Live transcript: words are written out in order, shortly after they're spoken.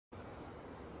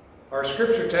Our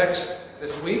scripture text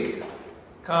this week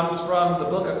comes from the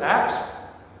book of Acts,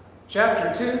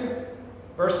 chapter 2,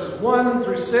 verses 1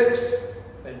 through 6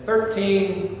 and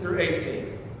 13 through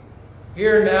 18.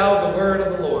 Hear now the word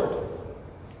of the Lord.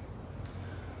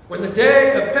 When the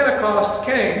day of Pentecost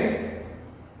came,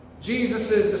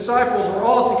 Jesus' disciples were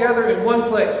all together in one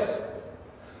place.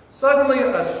 Suddenly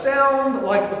a sound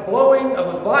like the blowing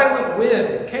of a violent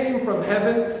wind came from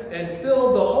heaven and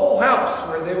filled the whole house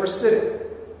where they were sitting.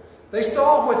 They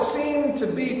saw what seemed to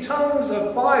be tongues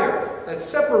of fire that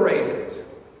separated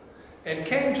and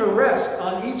came to rest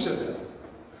on each of them.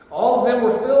 All of them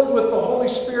were filled with the Holy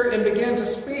Spirit and began to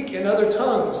speak in other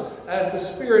tongues as the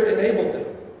Spirit enabled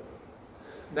them.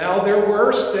 Now there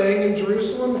were staying in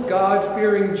Jerusalem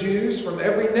God-fearing Jews from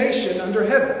every nation under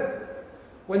heaven.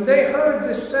 When they heard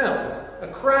this sound, a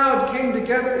crowd came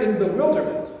together in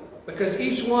bewilderment because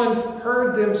each one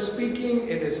heard them speaking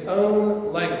in his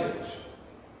own language.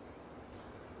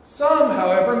 Some,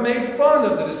 however, made fun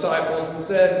of the disciples and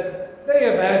said, "They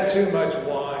have had too much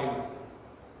wine."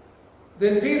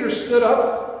 Then Peter stood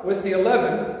up with the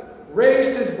 11,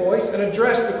 raised his voice, and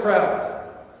addressed the crowd.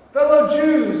 "Fellow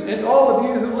Jews and all of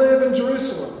you who live in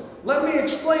Jerusalem, let me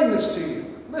explain this to you.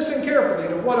 Listen carefully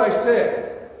to what I say.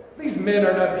 These men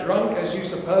are not drunk as you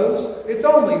suppose. It's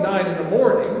only 9 in the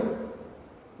morning.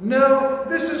 No,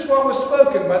 this is what was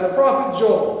spoken by the prophet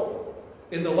Joel.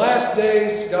 In the last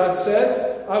days, God says,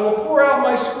 I will pour out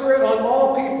my Spirit on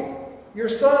all people. Your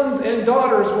sons and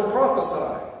daughters will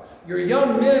prophesy. Your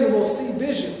young men will see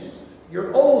visions.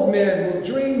 Your old men will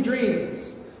dream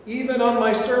dreams. Even on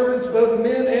my servants, both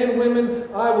men and women,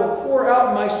 I will pour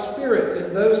out my Spirit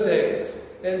in those days,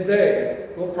 and they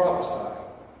will prophesy."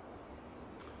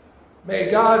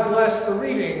 May God bless the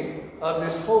reading of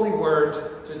this holy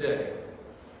word today.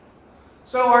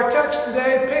 So our text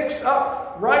today picks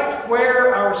up right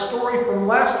where our story from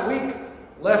last week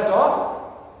left off.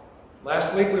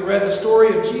 Last week we read the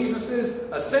story of Jesus'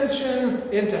 ascension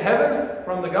into heaven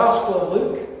from the Gospel of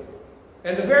Luke.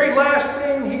 And the very last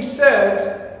thing he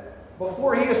said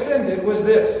before he ascended was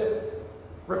this: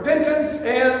 "Repentance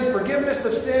and forgiveness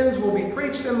of sins will be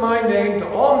preached in my name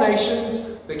to all nations,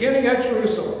 beginning at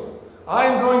Jerusalem. I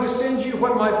am going to send you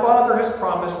what my Father has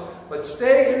promised, but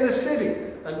stay in the city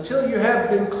until you have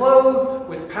been clothed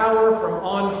with power from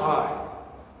on high."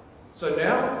 So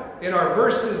now, in our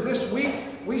verses this week,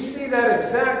 we see that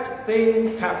exact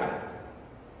thing happening.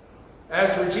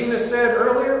 As Regina said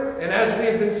earlier, and as we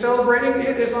have been celebrating,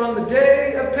 it is on the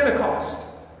day of Pentecost,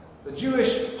 the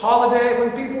Jewish holiday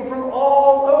when people from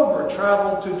all over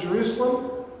traveled to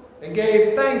Jerusalem and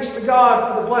gave thanks to God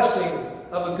for the blessing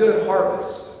of a good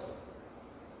harvest.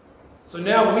 So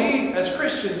now we, as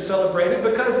Christians, celebrate it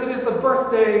because it is the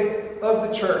birthday of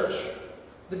the church.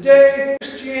 The day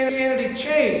Christianity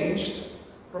changed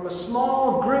from a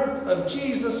small group of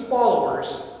Jesus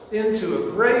followers into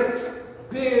a great,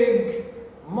 big,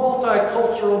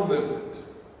 multicultural movement.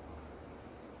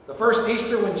 The first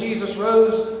Easter, when Jesus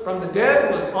rose from the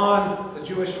dead, was on the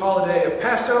Jewish holiday of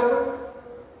Passover.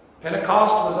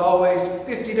 Pentecost was always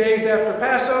 50 days after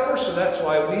Passover, so that's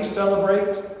why we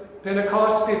celebrate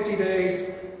Pentecost 50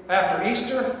 days after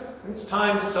Easter. It's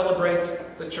time to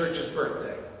celebrate the church's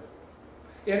birthday.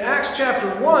 In Acts chapter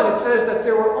 1, it says that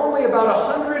there were only about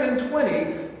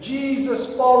 120 Jesus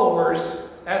followers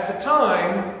at the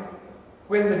time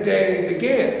when the day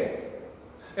began.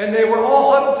 And they were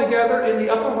all huddled together in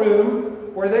the upper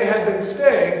room where they had been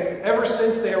staying ever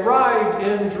since they arrived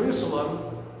in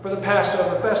Jerusalem for the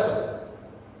Passover festival.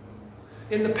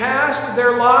 In the past,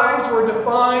 their lives were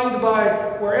defined by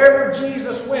wherever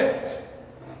Jesus went.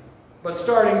 But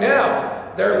starting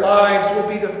now, their lives will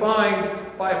be defined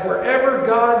by wherever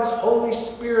God's Holy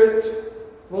Spirit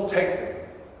will take them.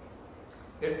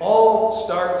 It all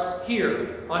starts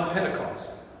here on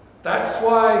Pentecost. That's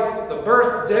why the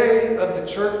birthday of the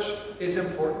church is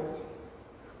important.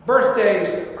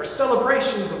 Birthdays are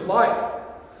celebrations of life,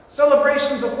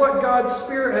 celebrations of what God's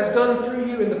Spirit has done through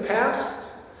you in the past,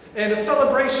 and a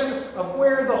celebration of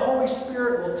where the Holy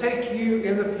Spirit will take you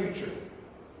in the future.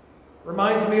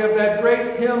 Reminds me of that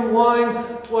great hymn line,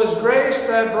 "'Twas grace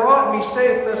that brought me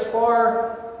safe thus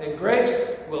far, and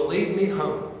grace will lead me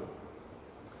home."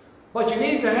 But you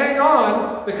need to hang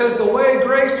on, because the way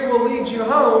grace will lead you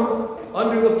home,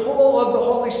 under the pull of the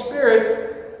Holy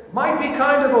Spirit, might be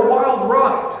kind of a wild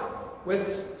ride,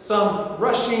 with some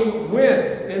rushing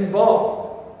wind involved.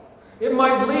 It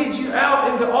might lead you out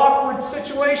into awkward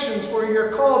situations where you're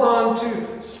called on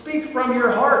to speak from your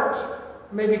heart,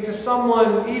 maybe to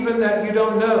someone even that you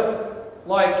don't know,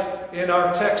 like in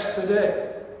our text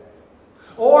today.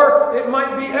 Or it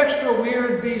might be extra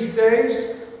weird these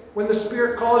days when the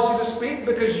Spirit calls you to speak,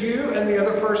 because you and the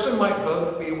other person might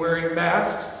both be wearing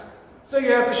masks. So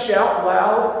you have to shout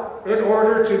loud in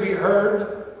order to be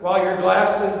heard while your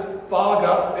glasses fog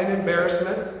up in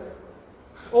embarrassment.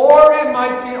 Or it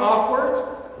might be awkward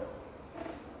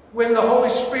when the Holy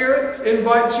Spirit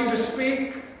invites you to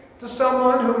speak to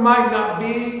someone who might not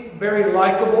be very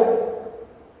likable.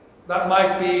 That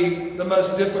might be the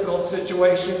most difficult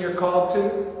situation you're called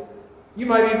to. You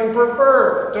might even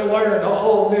prefer to learn a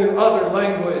whole new other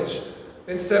language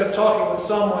instead of talking with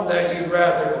someone that you'd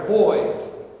rather avoid.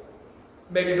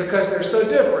 Maybe because they're so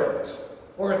different,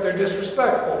 or if they're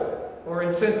disrespectful or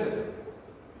insensitive.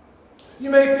 You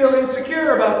may feel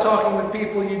insecure about talking with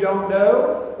people you don't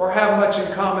know or have much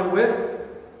in common with.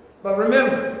 But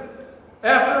remember,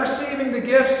 after receiving the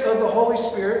gifts of the Holy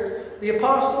Spirit, the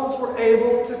apostles were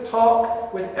able to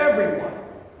talk with everyone,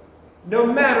 no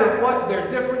matter what their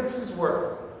differences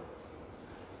were.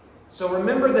 So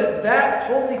remember that that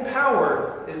holy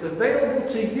power is available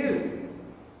to you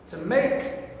to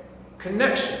make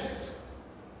connections.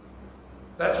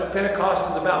 That's what Pentecost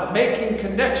is about, making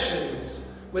connections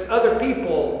with other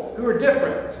people who are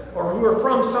different or who are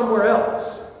from somewhere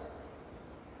else.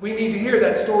 We need to hear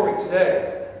that story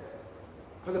today.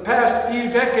 For the past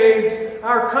few decades,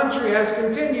 our country has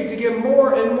continued to get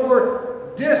more and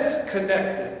more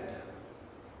disconnected.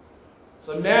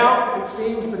 So now it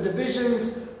seems the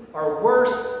divisions are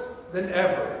worse than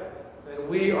ever, and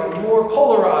we are more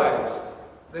polarized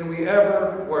than we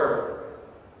ever were.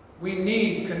 We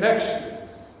need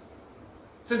connections.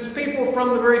 Since people from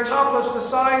the very top of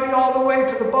society all the way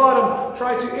to the bottom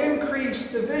try to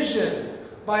increase division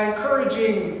by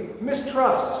encouraging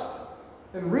mistrust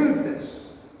and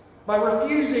rudeness, by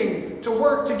refusing to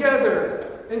work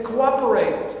together and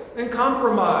cooperate and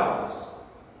compromise.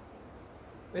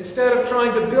 Instead of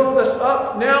trying to build us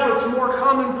up, now it's more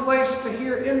commonplace to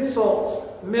hear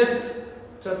insults meant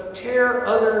to tear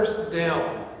others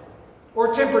down,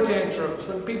 or temper tantrums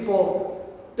when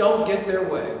people don't get their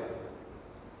way.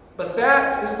 But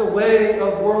that is the way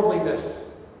of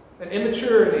worldliness and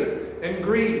immaturity and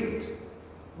greed.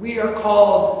 We are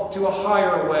called to a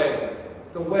higher way,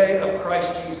 the way of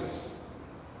Christ Jesus.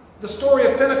 The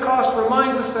story of Pentecost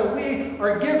reminds us that we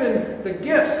are given the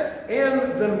gifts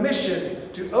and the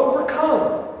mission to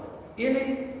overcome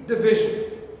any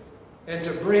division and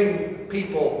to bring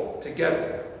people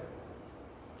together.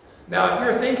 Now, if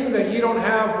you're thinking that you don't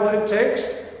have what it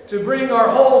takes to bring our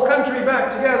whole country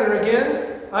back together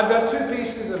again, I've got two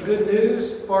pieces of good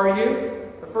news for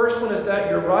you. The first one is that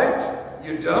you're right,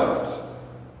 you don't.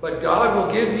 But God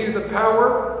will give you the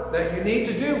power that you need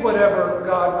to do whatever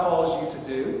God calls you to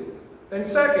do. And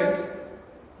second,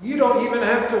 you don't even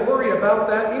have to worry about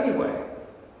that anyway.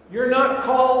 You're not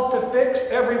called to fix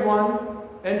everyone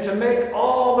and to make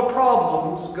all the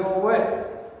problems go away.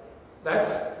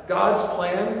 That's God's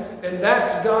plan, and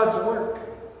that's God's work.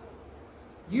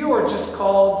 You are just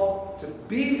called to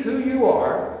be who you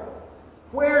are,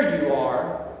 where you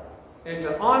are, and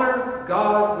to honor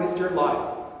God with your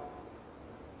life.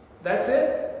 That's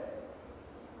it.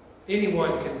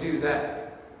 Anyone can do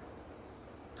that.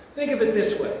 Think of it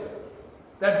this way.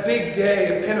 That big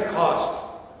day of Pentecost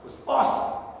was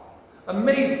awesome,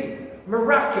 amazing,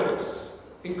 miraculous,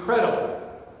 incredible.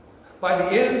 By the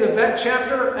end of that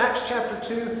chapter, Acts chapter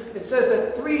 2, it says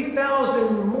that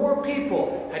 3,000 more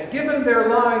people had given their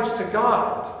lives to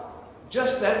God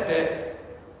just that day.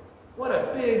 What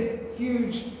a big,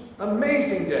 huge,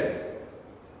 amazing day.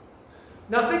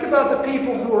 Now think about the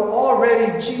people who were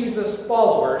already Jesus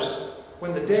followers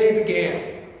when the day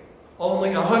began.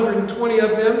 Only 120 of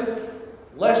them,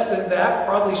 less than that,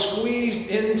 probably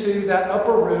squeezed into that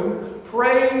upper room,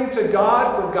 praying to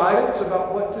God for guidance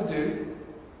about what to do.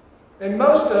 And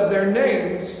most of their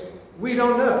names we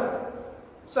don't know.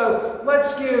 So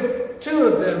let's give two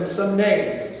of them some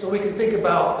names so we can think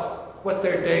about what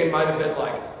their day might have been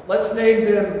like. Let's name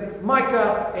them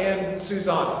Micah and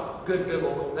Susanna. Good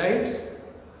biblical names.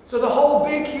 So the whole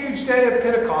big, huge day of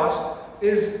Pentecost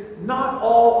is not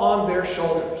all on their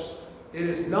shoulders. It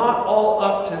is not all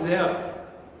up to them.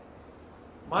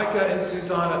 Micah and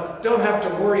Susanna don't have to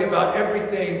worry about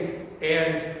everything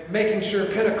and making sure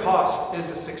Pentecost is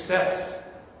a success.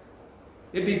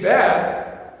 It'd be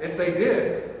bad if they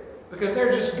did, because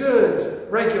they're just good,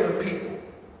 regular people.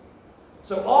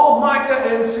 So all Micah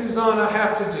and Susanna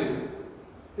have to do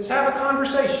is have a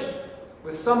conversation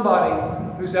with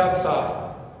somebody who's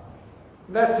outside.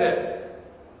 That's it.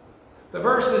 The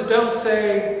verses don't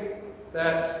say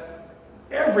that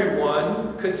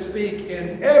everyone could speak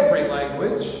in every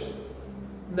language.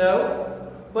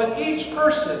 No, but each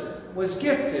person was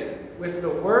gifted with the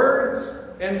words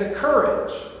and the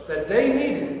courage that they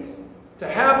needed to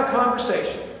have a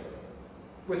conversation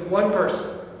with one person.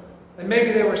 And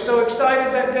maybe they were so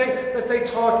excited that day that they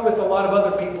talked with a lot of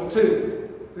other people too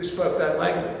who spoke that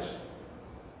language.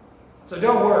 So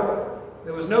don't worry.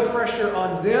 There was no pressure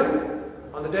on them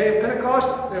on the day of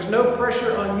Pentecost. There's no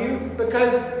pressure on you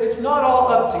because it's not all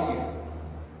up to you.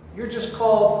 You're just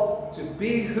called to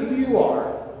be who you are,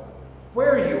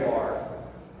 where you are,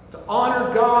 to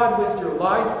honor God with your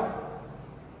life,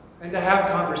 and to have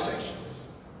conversations.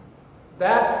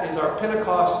 That is our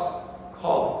Pentecost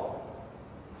calling.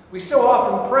 We so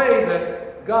often pray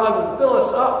that God would fill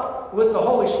us up with the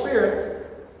Holy Spirit,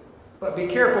 but be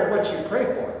careful what you pray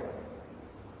for.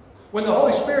 When the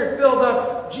Holy Spirit filled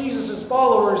up Jesus'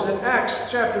 followers in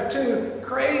Acts chapter 2,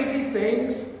 crazy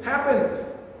things happened.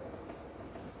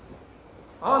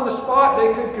 On the spot,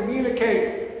 they could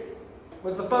communicate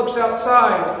with the folks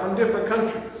outside from different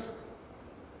countries.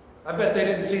 I bet they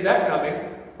didn't see that coming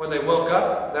when they woke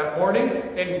up that morning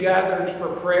and gathered for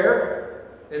prayer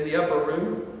in the upper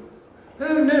room.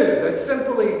 Who knew that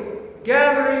simply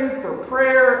gathering for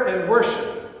prayer and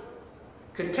worship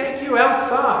could take you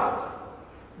outside,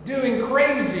 doing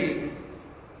crazy,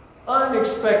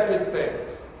 unexpected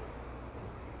things?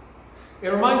 It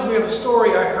reminds me of a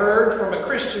story I heard from a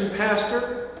Christian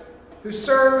pastor who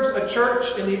serves a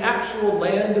church in the actual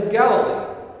land of Galilee.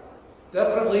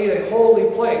 Definitely a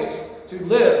holy place to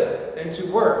live and to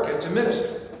work and to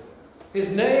minister.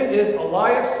 His name is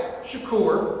Elias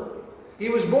Shakur. He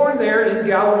was born there in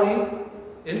Galilee,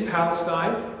 in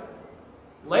Palestine.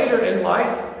 Later in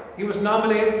life, he was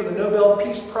nominated for the Nobel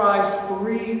Peace Prize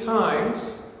 3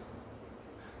 times.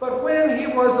 But when he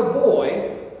was a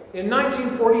boy, in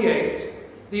 1948,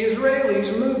 the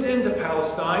Israelis moved into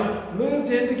Palestine,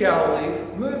 moved into Galilee,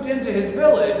 moved into his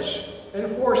village, and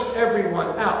forced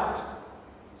everyone out.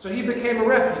 So he became a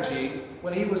refugee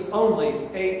when he was only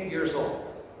 8 years old.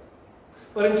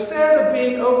 But instead of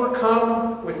being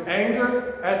overcome with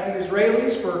anger at the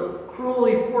Israelis for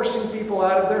cruelly forcing people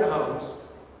out of their homes,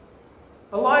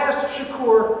 Elias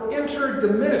Shakur entered the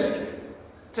ministry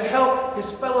to help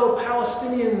his fellow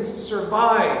Palestinians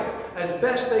survive as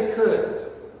best they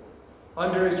could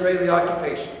under Israeli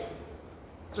occupation.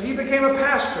 So he became a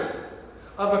pastor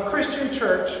of a Christian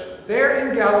church there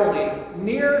in Galilee,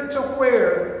 near to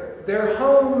where their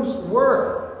homes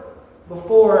were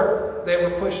before they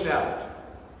were pushed out.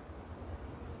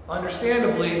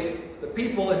 Understandably, the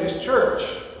people in his church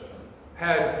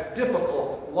had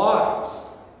difficult lives,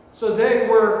 so they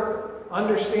were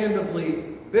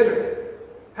understandably bitter,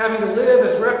 having to live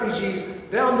as refugees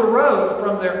down the road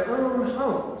from their own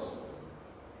homes.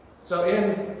 So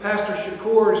in Pastor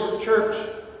Shakur's church,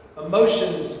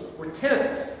 emotions were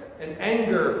tense and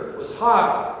anger was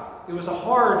high. It was a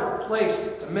hard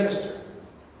place to minister.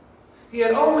 He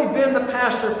had only been the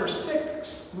pastor for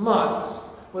 6 months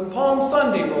when Palm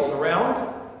Sunday rolled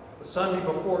around, the Sunday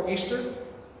before Easter,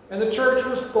 and the church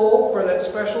was full for that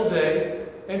special day,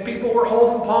 and people were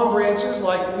holding palm branches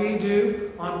like we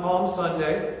do on Palm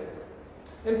Sunday.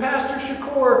 And Pastor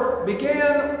Shakur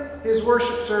began his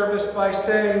worship service by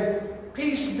saying,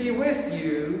 "Peace be with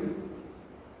you,"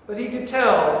 but he could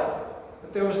tell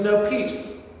that there was no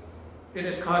peace in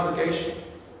his congregation.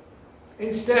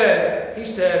 Instead, he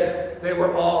said they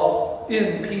were all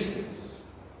in pieces.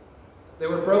 They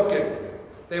were broken.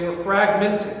 They were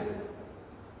fragmented.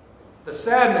 The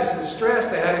sadness and stress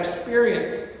they had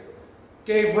experienced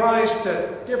gave rise to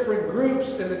different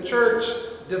groups in the church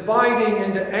dividing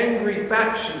into angry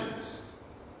factions.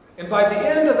 And by the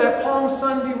end of that Palm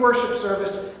Sunday worship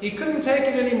service, he couldn't take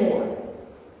it anymore.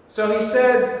 So he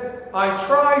said, "I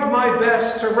tried my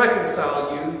best to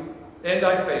reconcile you, and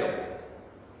I failed.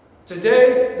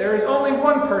 Today, there is only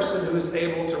one person who is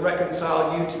able to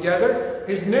reconcile you together.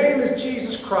 His name is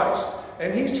Jesus Christ,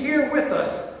 and he's here with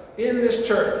us in this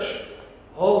church.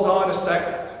 Hold on a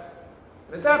second."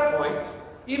 And at that point,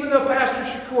 even though Pastor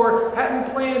Shakur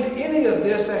hadn't planned any of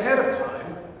this ahead of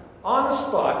time, on the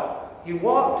spot, he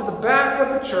walked to the back of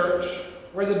the church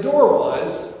where the door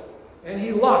was, and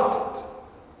he locked it.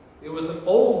 It was an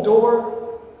old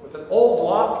door with an old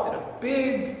lock and a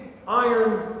big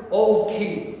iron old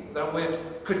key that went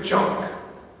ka-chunk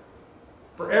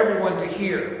for everyone to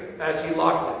hear as he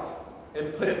locked it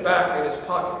and put it back in his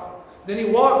pocket. Then he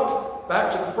walked back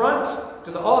to the front,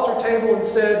 to the altar table, and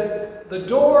said, "The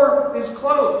door is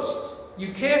closed.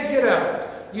 You can't get out.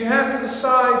 You have to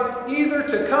decide either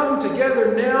to come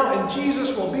together now and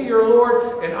Jesus will be your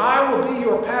Lord and I will be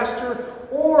your pastor,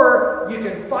 or you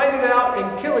can fight it out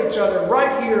and kill each other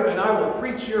right here and I will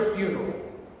preach your funeral.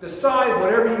 Decide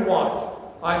whatever you want.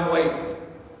 I'm waiting."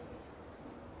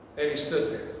 And he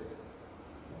stood there.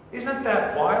 Isn't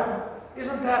that wild?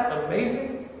 Isn't that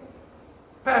amazing?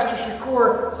 Pastor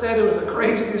Shakur said it was the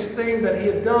craziest thing that he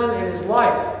had done in his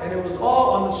life, and it was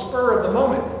all on the spur of the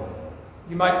moment.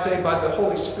 You might say by the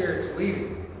Holy Spirit's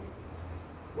leading.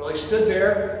 Well, he stood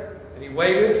there and he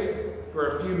waited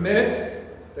for a few minutes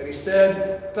that he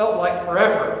said felt like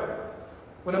forever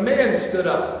when a man stood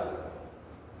up.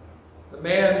 The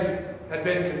man had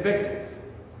been convicted,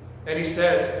 and he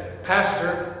said,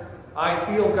 "Pastor, I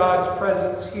feel God's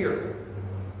presence here.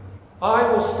 I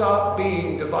will stop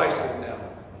being divisive now.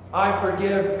 I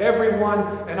forgive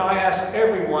everyone, and I ask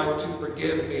everyone to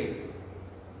forgive me."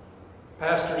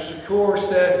 Pastor Shakur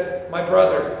said, "My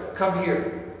brother, come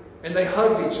here." And they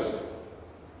hugged each other.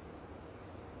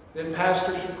 Then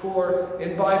Pastor Shakur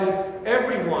invited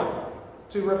everyone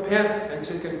to repent and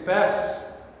to confess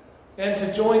and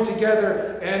to join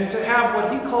together and to have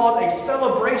what he called a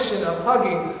celebration of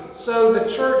hugging. So the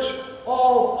church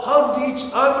all hugged each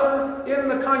other in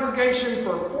the congregation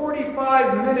for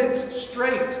 45 minutes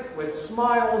straight with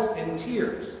smiles and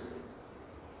tears.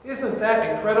 Isn't that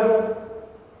incredible?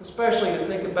 Especially to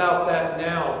think about that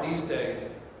now these days.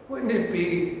 Wouldn't it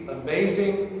be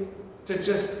amazing to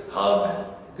just hug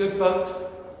good folks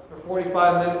for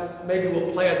 45 minutes? Maybe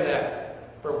we'll plan that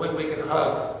for when we can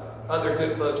hug other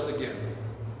good folks again.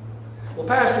 Well,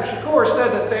 Pastor Shakur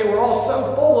said that they were all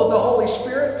so full of the Holy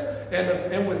Spirit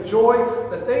and with joy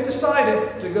that they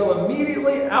decided to go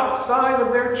immediately outside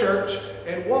of their church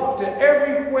and walk to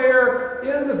everywhere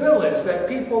in the village that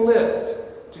people lived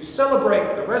to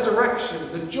celebrate the resurrection,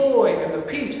 the joy, and the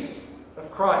peace of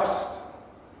Christ.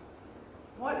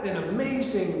 What an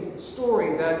amazing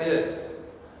story that is.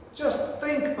 Just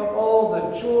think of all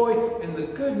the joy and the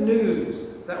good news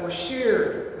that was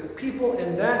shared with people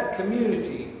in that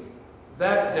community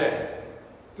that day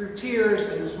through tears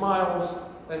and smiles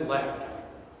and laughter.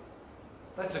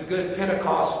 That's a good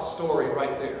Pentecost story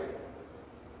right there.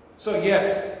 So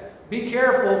yes, be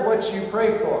careful what you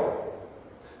pray for.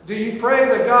 Do you pray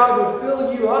that God would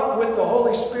fill you up with the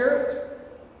Holy Spirit?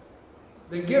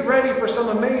 Then get ready for some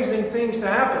amazing things to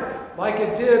happen, like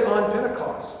it did on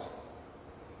Pentecost.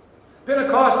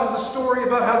 Pentecost is a story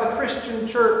about how the Christian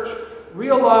church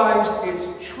realized its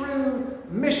true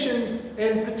mission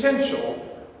and potential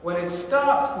when it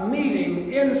stopped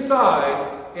meeting inside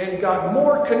and got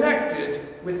more connected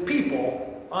with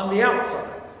people on the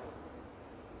outside.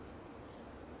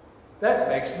 That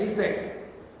makes me think.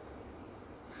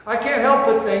 I can't help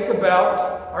but think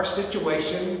about our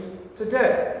situation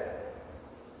today.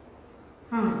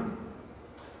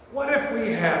 What if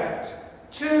we had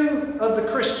two of the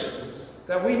Christians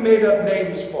that we made up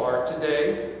names for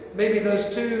today, maybe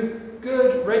those two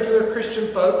good, regular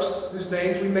Christian folks whose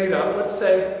names we made up, let's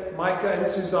say Micah and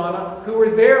Susanna, who were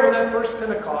there on that first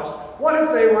Pentecost. What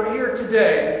if they were here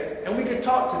today and we could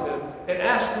talk to them and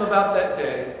ask them about that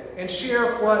day and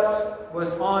share what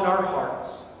was on our hearts?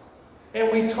 And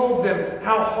we told them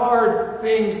how hard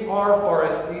things are for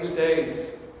us these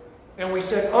days. And we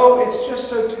said, "Oh, it's just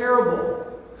so terrible.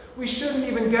 We shouldn't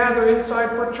even gather inside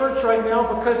for church right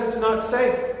now because it's not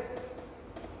safe."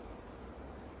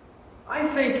 I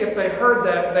think if they heard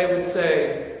that, they would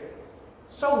say,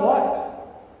 "So what?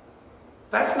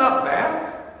 That's not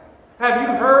bad. Have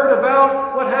you heard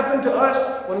about what happened to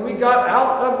us when we got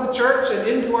out of the church and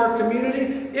into our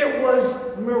community? It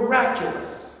was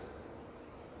miraculous."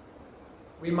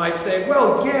 We might say,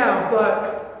 "Well, yeah,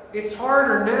 but it's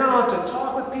harder now to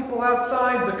talk with people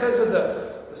outside because of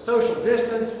the social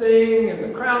distance thing and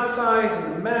the crowd size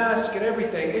and the mask and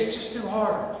everything. It's just too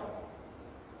hard."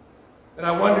 And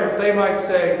I wonder if they might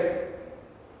say,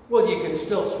 "Well, you can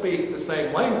still speak the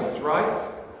same language, right?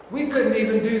 We couldn't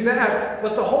even do that,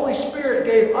 but the Holy Spirit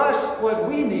gave us what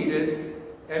we needed,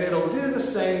 and it'll do the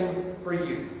same for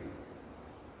you."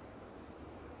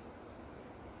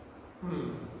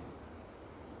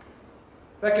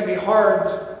 That can be hard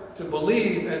to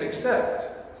believe and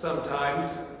accept sometimes,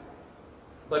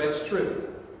 but it's true.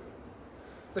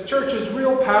 The church's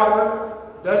real power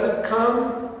doesn't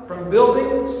come from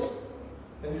buildings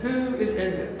and who is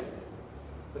in them.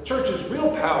 The church's real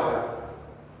power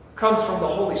comes from the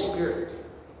Holy Spirit.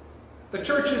 The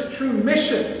church's true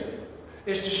mission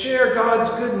is to share God's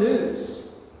good news.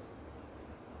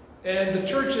 And the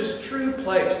church's true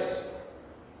place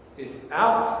is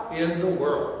out in the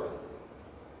world.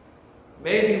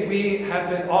 Maybe we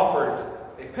have been offered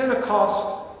a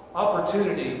Pentecost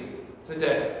opportunity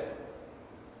today.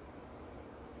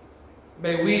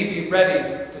 May we be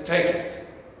ready to take it.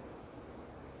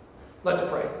 Let's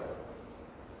pray.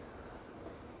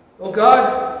 Oh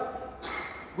God,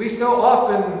 we so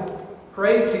often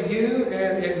pray to you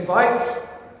and invite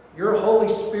your Holy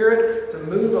Spirit to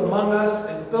move among us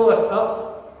and fill us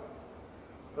up.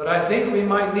 But I think we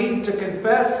might need to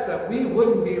confess that we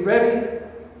wouldn't be ready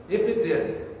if it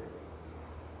did.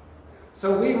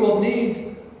 So we will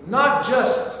need not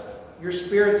just your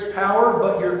Spirit's power,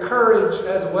 but your courage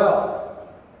as well.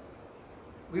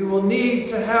 We will need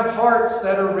to have hearts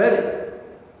that are ready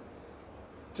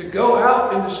to go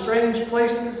out into strange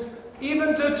places,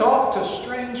 even to talk to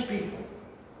strange people.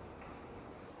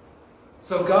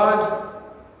 So God,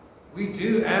 we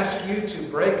do ask you to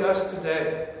break us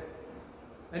today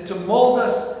and to mold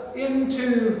us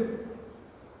into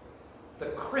the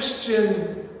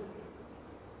Christian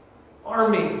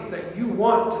army that you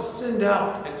want to send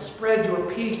out and spread your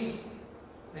peace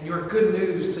and your good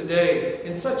news today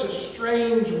in such a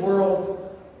strange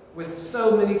world with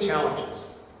so many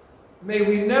challenges. May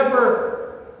we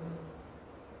never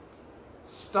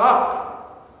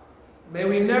stop. May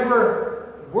we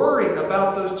never worry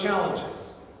about those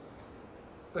challenges,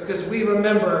 because we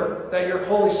remember that your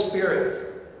Holy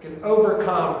Spirit can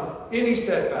overcome any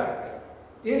setback,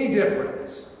 any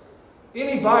difference,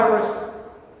 any virus,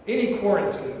 any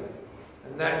quarantine,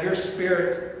 and that your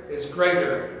Spirit is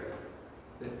greater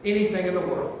than anything in the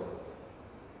world.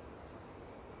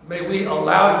 May we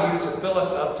allow you to fill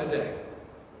us up today.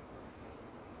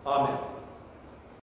 Amen.